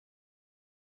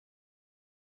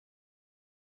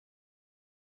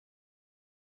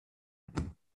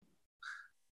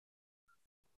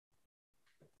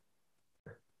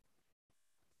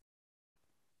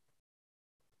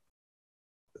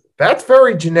That's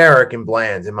very generic and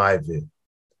bland in my view.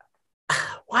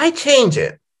 Why change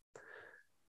it?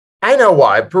 I know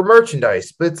why, for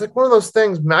merchandise, but it's like one of those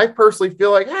things. I personally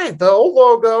feel like, hey, the old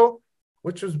logo,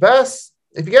 which was best,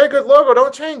 if you get a good logo,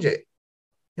 don't change it.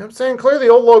 You know what I'm saying? Clearly,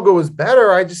 the old logo was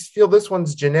better. I just feel this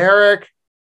one's generic,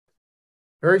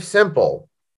 very simple,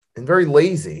 and very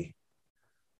lazy.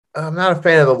 I'm not a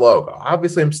fan of the logo.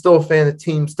 Obviously, I'm still a fan of the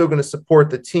team, still going to support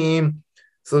the team,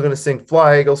 still going to sing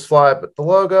Fly Eagles Fly, but the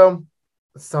logo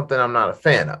is something I'm not a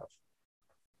fan of.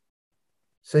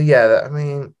 So, yeah, I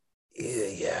mean,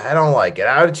 yeah, I don't like it.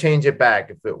 I would change it back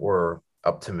if it were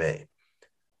up to me.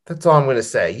 That's all I'm going to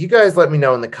say. You guys let me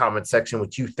know in the comment section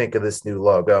what you think of this new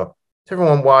logo. To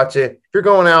everyone watch it. If you're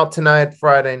going out tonight,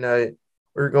 Friday night,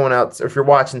 or you're going out, or if you're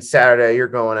watching Saturday, you're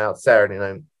going out Saturday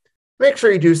night, make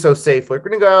sure you do so safely. If you're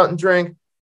going to go out and drink,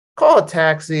 call a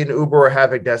taxi, an Uber, or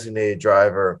have a designated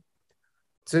driver.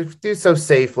 So do so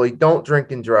safely. Don't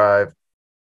drink and drive.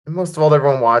 And most of all,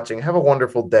 everyone watching, have a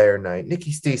wonderful day or night.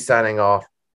 Nikki Stee signing off,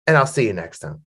 and I'll see you next time.